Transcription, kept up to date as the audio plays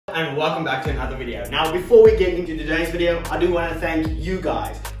and welcome back to another video. Now before we get into today's video, I do want to thank you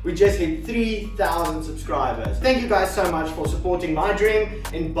guys. We just hit 3,000 subscribers. Thank you guys so much for supporting my dream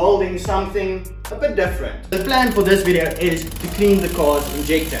in building something a bit different. The plan for this video is to clean the car's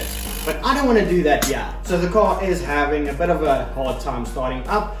injectors, but I don't want to do that yet. So the car is having a bit of a hard time starting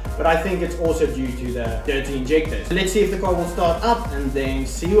up, but I think it's also due to the dirty injectors. So let's see if the car will start up and then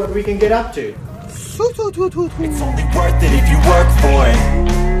see what we can get up to. It's only worth it if you work for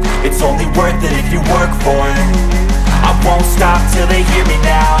it. It's only worth it if you work for it. I won't stop till they hear me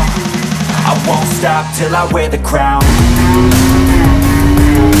now. I won't stop till I wear the crown.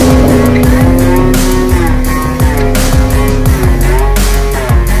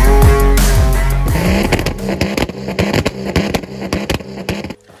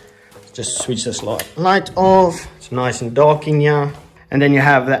 Just switch this light off. It's nice and dark in here. And then you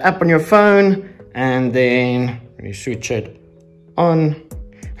have the app on your phone. And then when you switch it on,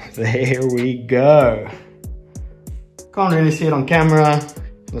 there we go. Can't really see it on camera.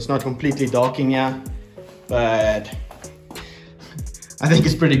 It's not completely dark in here, but I think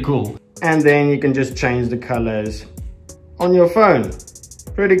it's pretty cool. And then you can just change the colors on your phone.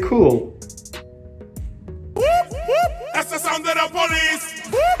 Pretty cool. That's the sound of the police.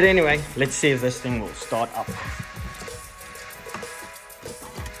 But anyway, let's see if this thing will start up.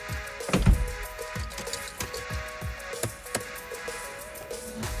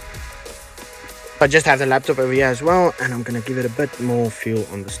 I just have the laptop over here as well, and I'm gonna give it a bit more fuel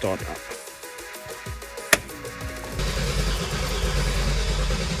on the start up.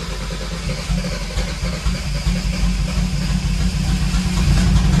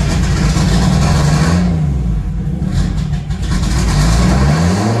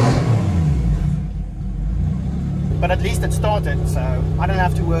 But at least it started, so I don't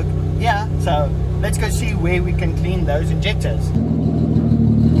have to work here. So let's go see where we can clean those injectors.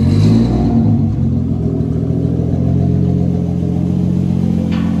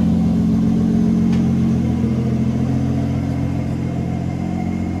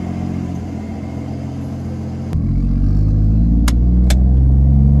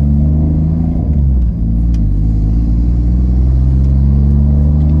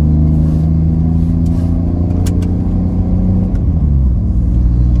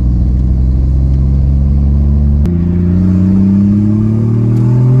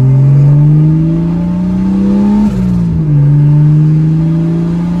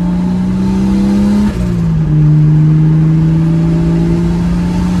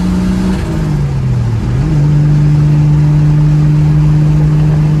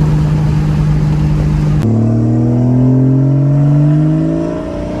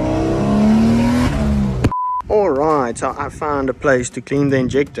 So I found a place to clean the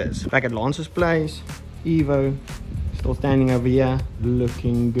injectors. Back at Lance's place, Evo, still standing over here,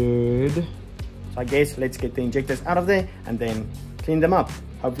 looking good. So I guess let's get the injectors out of there and then clean them up.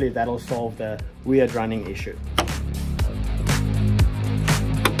 Hopefully that'll solve the weird running issue.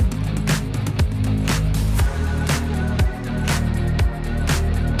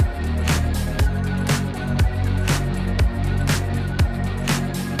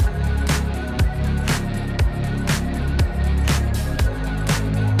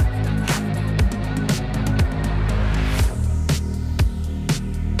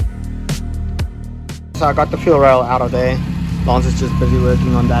 So I got the fuel rail out of there. Lance is just busy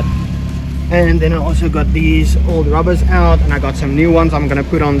working on that. And then I also got these old rubbers out, and I got some new ones I'm gonna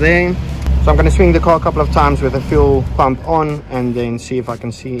put on there. So I'm gonna swing the car a couple of times with the fuel pump on and then see if I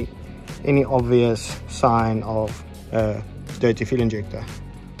can see any obvious sign of a dirty fuel injector.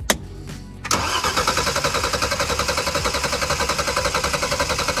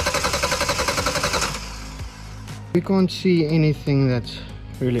 We can't see anything that's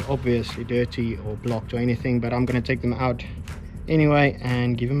really obviously dirty or blocked or anything, but I'm gonna take them out anyway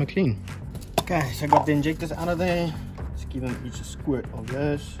and give them a clean. Okay, so I got the injectors out of there. Let's give them each a squirt of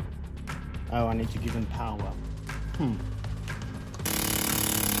this. Oh, I need to give them power.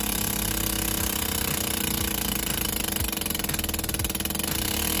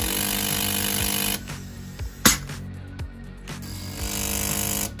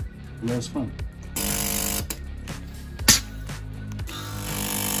 That's fun.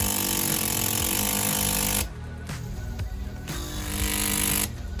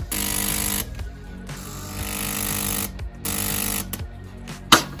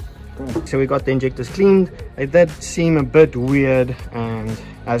 So we got the injectors cleaned. They did seem a bit weird and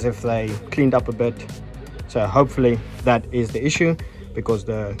as if they cleaned up a bit. So hopefully that is the issue, because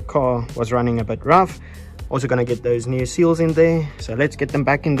the car was running a bit rough. Also gonna get those new seals in there. So let's get them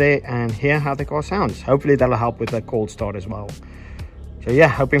back in there and hear how the car sounds. Hopefully that'll help with the cold start as well. So yeah,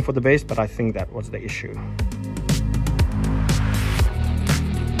 hoping for the best, but I think that was the issue.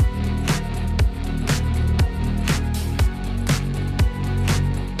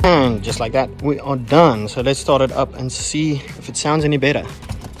 And just like that, we are done. So let's start it up and see if it sounds any better.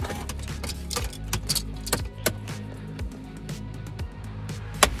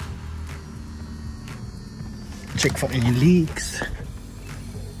 Check for any leaks.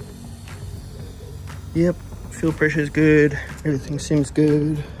 Yep, fuel pressure is good. Everything seems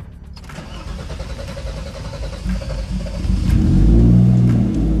good.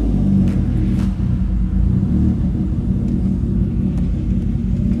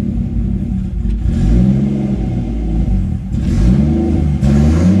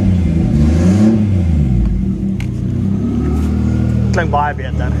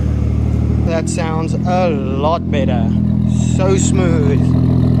 That sounds a lot better. So smooth.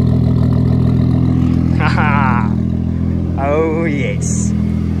 Haha. Oh yes.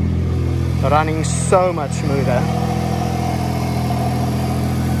 Running so much smoother.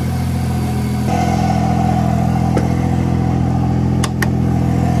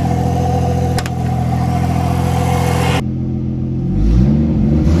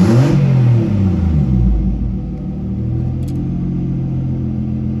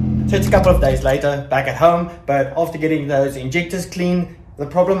 So it's a couple of days later, back at home, but after getting those injectors clean, the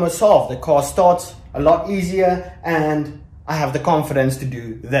problem was solved. The car starts a lot easier and I have the confidence to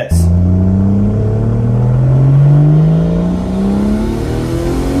do this.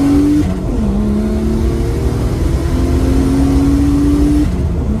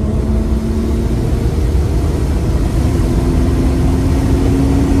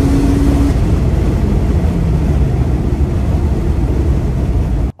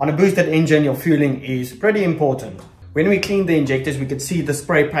 On a boosted engine, your fueling is pretty important. When we cleaned the injectors, we could see the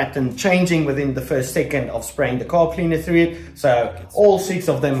spray pattern changing within the first second of spraying the car cleaner through it. So all 6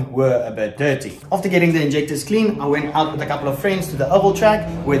 of them were a bit dirty. After getting the injectors clean, I went out with a couple of friends to the oval track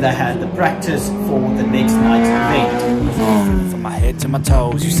where they had the practice for the next night's event. From my head to my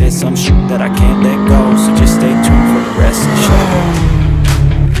toes, you said some shit that I can't let go. So just stay tuned for the rest of the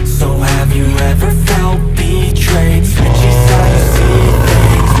show. So have you ever felt betrayed? Switches how you see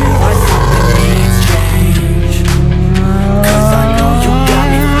things, realize something needs change. Cause I know you got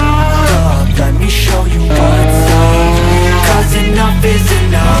me f***ed up. Let me show you what's up. Cause enough is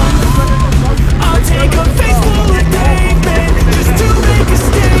enough. I'll take a face full of pavement just to make a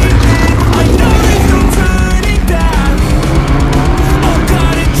statement. I know there's no turning back. I've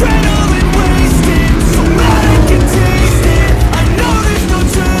got adrenaline wasted, so mad I can taste it. I know there's no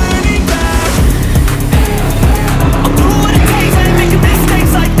turning back. I'll do what it takes, I ain't making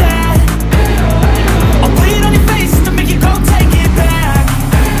mistakes like that. I'll bleed on your face to make you go take it back.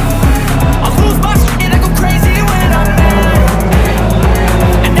 I'll lose my shit and I go crazy when I'm mad.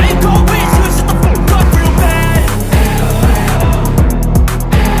 And now you go away, so shut the fuck up real bad.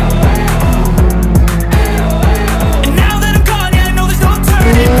 And now that I'm gone, yeah, I know there's no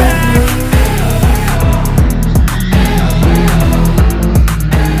turning back.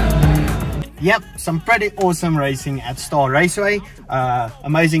 Yep, some pretty awesome racing at Star Raceway.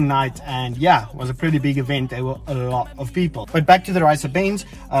 Amazing night, and yeah, it was a pretty big event. There were a lot of people. But back to the Racer Benz,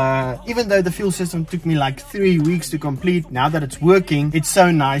 even though the fuel system took me like 3 weeks to complete, now that it's working, it's so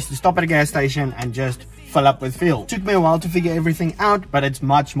nice to stop at a gas station and just fill up with fuel. It took me a while to figure everything out, but it's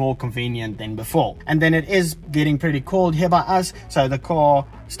much more convenient than before. And then it is getting pretty cold here by us, so the car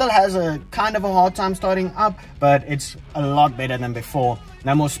still has a kind of a hard time starting up, but it's a lot better than before.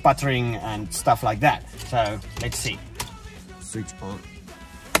 No more sputtering and stuff like that. So let's see. 6 pump.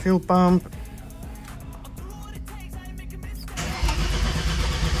 Fuel pump.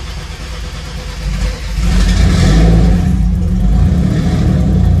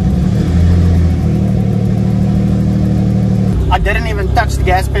 I didn't even touch the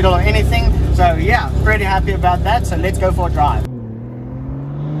gas pedal or anything, so yeah, pretty happy about that. So let's go for a drive.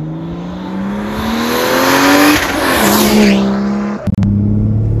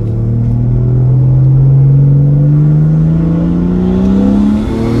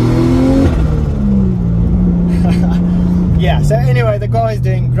 Yeah, so anyway, the car is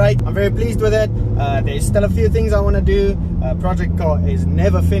doing great. I'm very pleased with it. There's still a few things I want to do. Project car is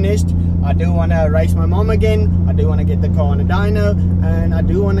never finished. I do want to race my mom again. I do want to get the car on a dyno, and I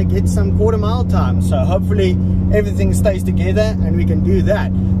do want to get some quarter-mile time. So hopefully everything stays together and we can do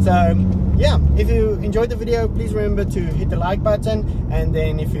that. So yeah, if you enjoyed the video, please remember to hit the like button, and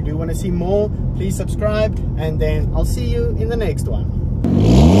then if you do want to see more, please subscribe, and then I'll see you in the next one.